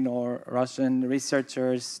Ukraine or Russian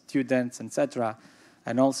researchers, students, etc.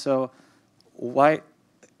 And also, we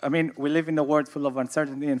live in a world full of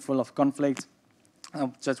uncertainty and full of conflict.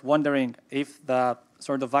 I'm just wondering if the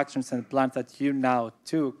sort of actions and plans that you now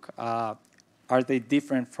took, are they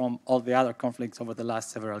different from all the other conflicts over the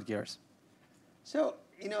last several years? So,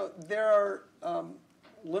 there are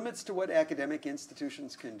limits to what academic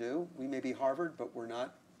institutions can do. We may be Harvard, but we're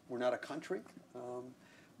not a country.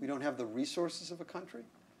 We don't have the resources of a country.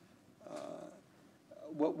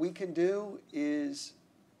 What we can do is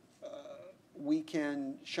we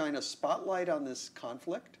can shine a spotlight on this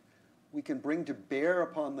conflict. We can bring to bear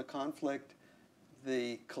upon the conflict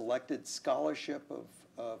the collected scholarship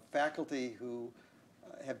of faculty who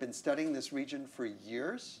have been studying this region for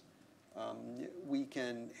years. We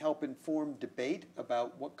can help inform debate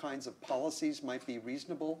about what kinds of policies might be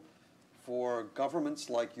reasonable for governments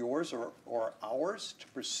like yours or ours to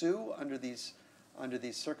pursue under these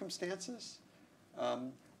circumstances.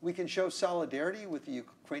 We can show solidarity with the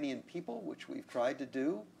Ukrainian people, which we've tried to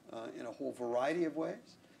do in a whole variety of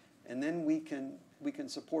ways. And then we can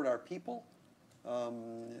support our people,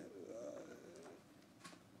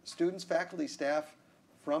 students, faculty, staff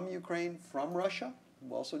from Ukraine, from Russia,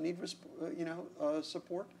 who also need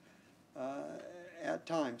support at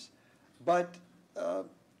times. But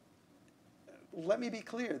let me be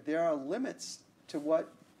clear, there are limits to what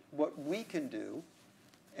we can do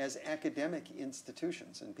as academic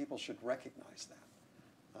institutions, and people should recognize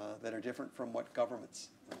that are different from what governments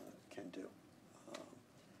can do.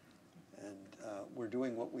 We're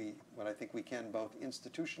doing what I think we can, both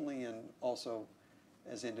institutionally and also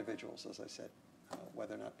as individuals, as I said,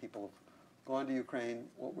 whether or not people have gone to Ukraine,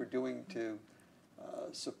 what we're doing to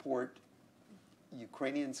support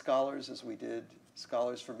Ukrainian scholars, as we did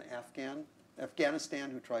scholars from Afghanistan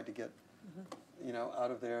who tried to get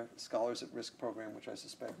out of their Scholars at Risk program, which I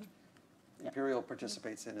suspect Imperial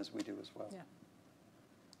participates in, as we do as well. Yeah.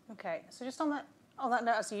 Okay, so just on that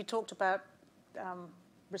note, so you talked about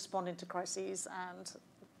responding to crises and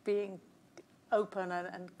being open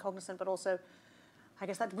and cognizant, but also, I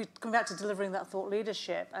guess that we come back to delivering that thought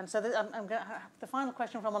leadership. And so the final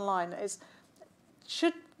question from online is,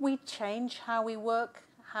 should we change how we work,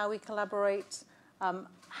 how we collaborate,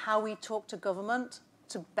 how we talk to government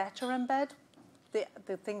to better embed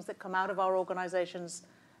the things that come out of our organizations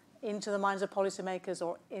into the minds of policymakers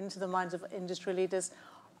or into the minds of industry leaders?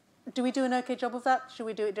 Do we do an okay job of that? Should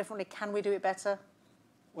we do it differently? Can we do it better?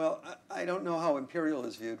 Well, I don't know how Imperial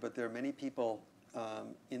is viewed, but there are many people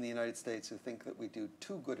in the United States who think that we do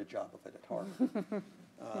too good a job of it at Harvard,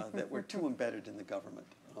 that we're too embedded in the government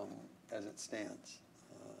as it stands.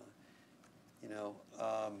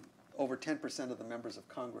 over 10% of the members of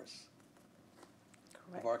Congress,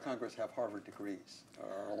 of our Congress, have Harvard degrees, or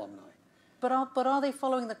our alumni. But are they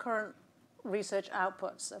following the current research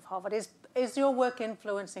outputs of Harvard? Is your work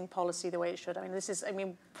influencing policy the way it should? I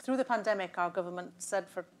mean, through the pandemic, our government said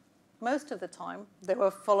for most of the time they were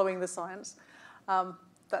following the science.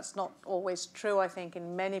 That's not always true, I think,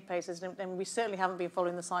 in many places, and we certainly haven't been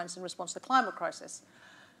following the science in response to the climate crisis.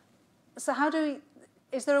 So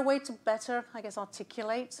is there a way to better, I guess,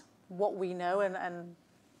 articulate what we know and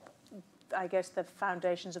I guess the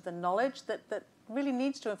foundations of the knowledge that really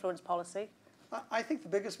needs to influence policy? I think the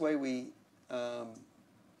biggest way we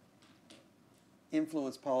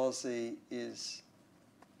influence policy is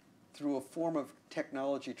through a form of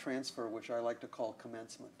technology transfer, which I like to call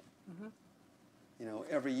commencement. Mm-hmm.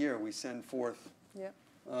 Every year we send forth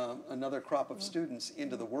another crop of students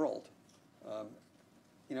into the world,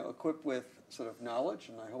 equipped with sort of knowledge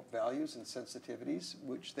and I hope values and sensitivities,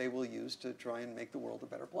 which they will use to try and make the world a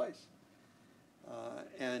better place.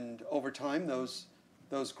 And over time, those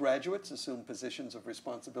graduates assume positions of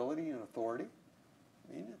responsibility and authority.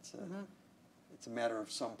 I mean, it's a matter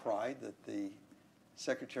of some pride that the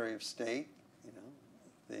Secretary of State,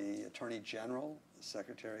 the Attorney General, the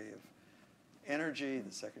Secretary of Energy,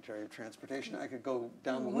 the Secretary of Transportation. I could go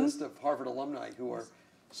down the list of Harvard alumni who are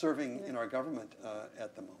serving in our government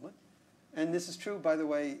at the moment. And this is true, by the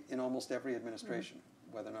way, in almost every administration,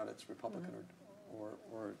 whether or not it's Republican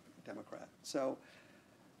or Democrat. So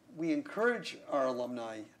we encourage our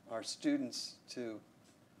alumni, our students, to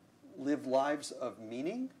live lives of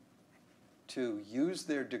meaning, to use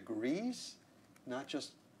their degrees, not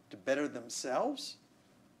just to better themselves,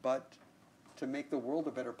 but to make the world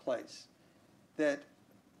a better place. That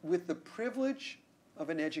with the privilege of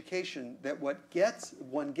an education that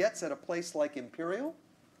one gets at a place like Imperial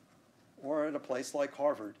or at a place like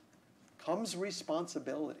Harvard comes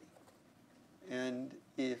responsibility. And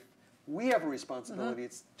if we have a responsibility,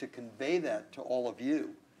 it's to convey that to all of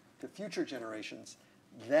you, to future generations,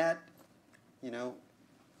 that,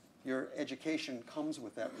 your education comes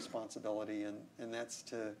with that responsibility, and that's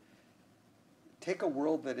to take a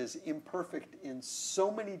world that is imperfect in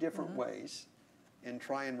so many different ways and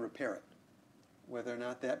try and repair it. Whether or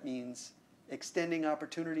not that means extending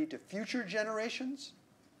opportunity to future generations,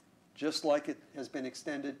 just like it has been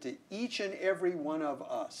extended to each and every one of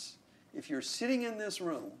us. If you're sitting in this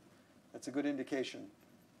room, that's a good indication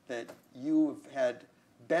that you've had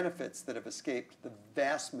benefits that have escaped the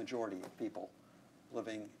vast majority of people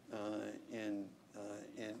living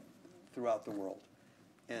throughout the world.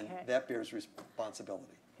 And that bears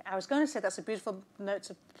responsibility. I was going to say that's a beautiful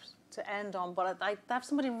note to end on, but I have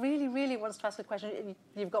somebody really, really wants to ask a question.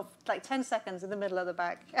 You've got like 10 seconds in the middle of the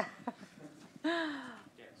back.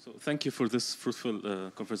 So thank you for this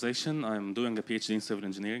fruitful conversation. I'm doing a PhD in civil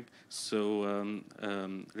engineering. So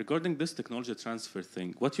regarding this technology transfer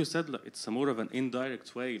thing, what you said, it's a more of an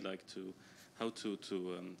indirect way, like how to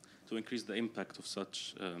increase the impact of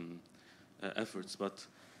such efforts. But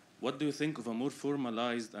what do you think of a more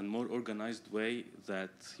formalized and more organized way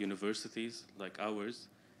that universities like ours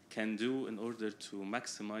can do in order to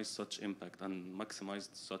maximize such impact and maximize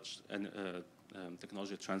such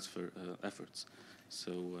technology transfer efforts?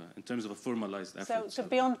 So in terms of a formalized effort. So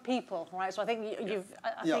beyond people, right? So I think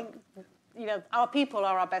I think our people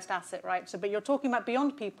are our best asset, right? So, but you're talking about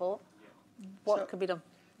beyond people, what could be done?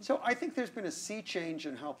 So I think there's been a sea change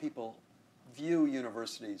in how people view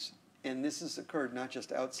universities. And this has occurred not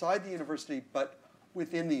just outside the university, but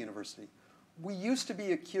within the university. We used to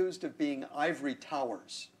be accused of being ivory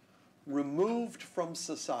towers, removed from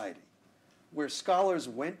society, where scholars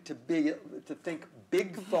went to think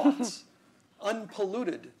big thoughts,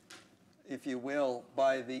 unpolluted, if you will,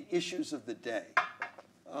 by the issues of the day.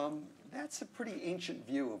 That's a pretty ancient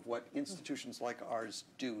view of what institutions like ours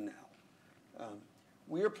do now.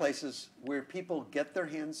 We are places where people get their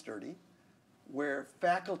hands dirty, where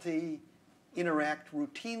faculty interact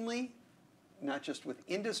routinely, not just with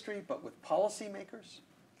industry, but with policymakers,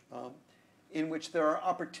 in which there are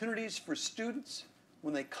opportunities for students,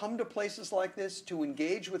 when they come to places like this, to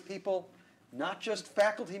engage with people, not just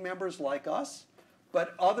faculty members like us,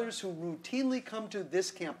 but others who routinely come to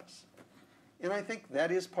this campus. And I think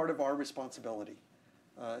that is part of our responsibility,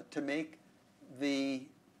 to make the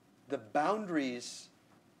boundaries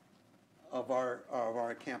of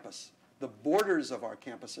our campus, the borders of our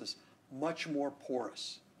campuses, much more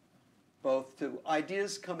porous, both to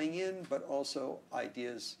ideas coming in, but also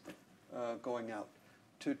ideas going out,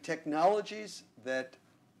 to technologies that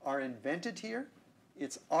are invented here.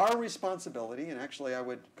 It's our responsibility, and actually I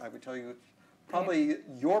would tell you, probably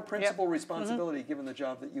your principal responsibility, given the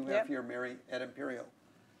job that you have here, Mary, at Imperial,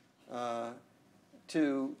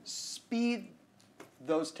 to speed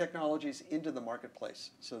those technologies into the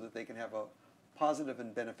marketplace so that they can have a positive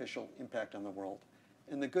and beneficial impact on the world.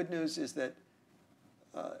 And the good news is that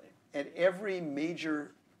at every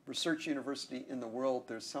major research university in the world,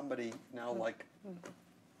 there's somebody now like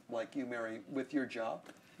you, Mary, with your job.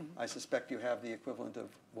 I suspect you have the equivalent of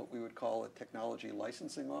what we would call a technology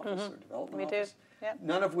licensing office or development office. We do,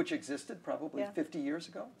 None of which existed probably 50 years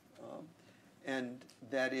ago. And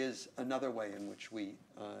that is another way in which we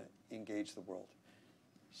engage the world.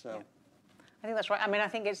 So, I think that's right. I mean, I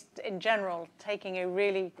think it's, in general, taking a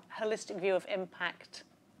really holistic view of impact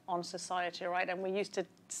on society, right? And we used to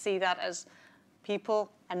see that as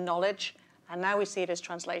people and knowledge, and now we see it as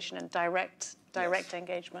translation and direct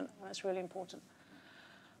engagement. And that's really important.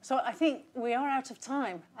 So I think we are out of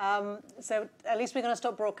time. So at least we're going to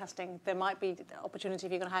stop broadcasting. There might be opportunity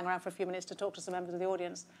if you're going to hang around for a few minutes to talk to some members of the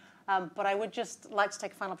audience. But I would just like to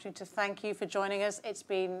take a final opportunity to thank you for joining us. It's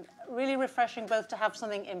been really refreshing both to have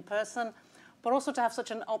something in person, but also to have such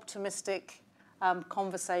an optimistic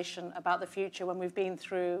conversation about the future when we've been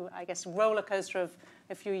through, I guess, a roller coaster of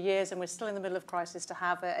a few years and we're still in the middle of crisis, to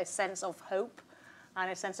have a sense of hope and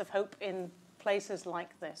a sense of hope in places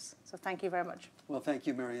like this. So thank you very much. well, thank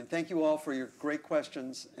you, Mary. And thank you all for your great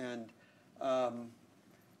questions. And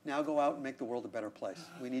now go out and make the world a better place.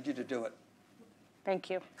 We need you to do it. Thank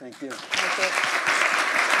you. Thank you. Thank you.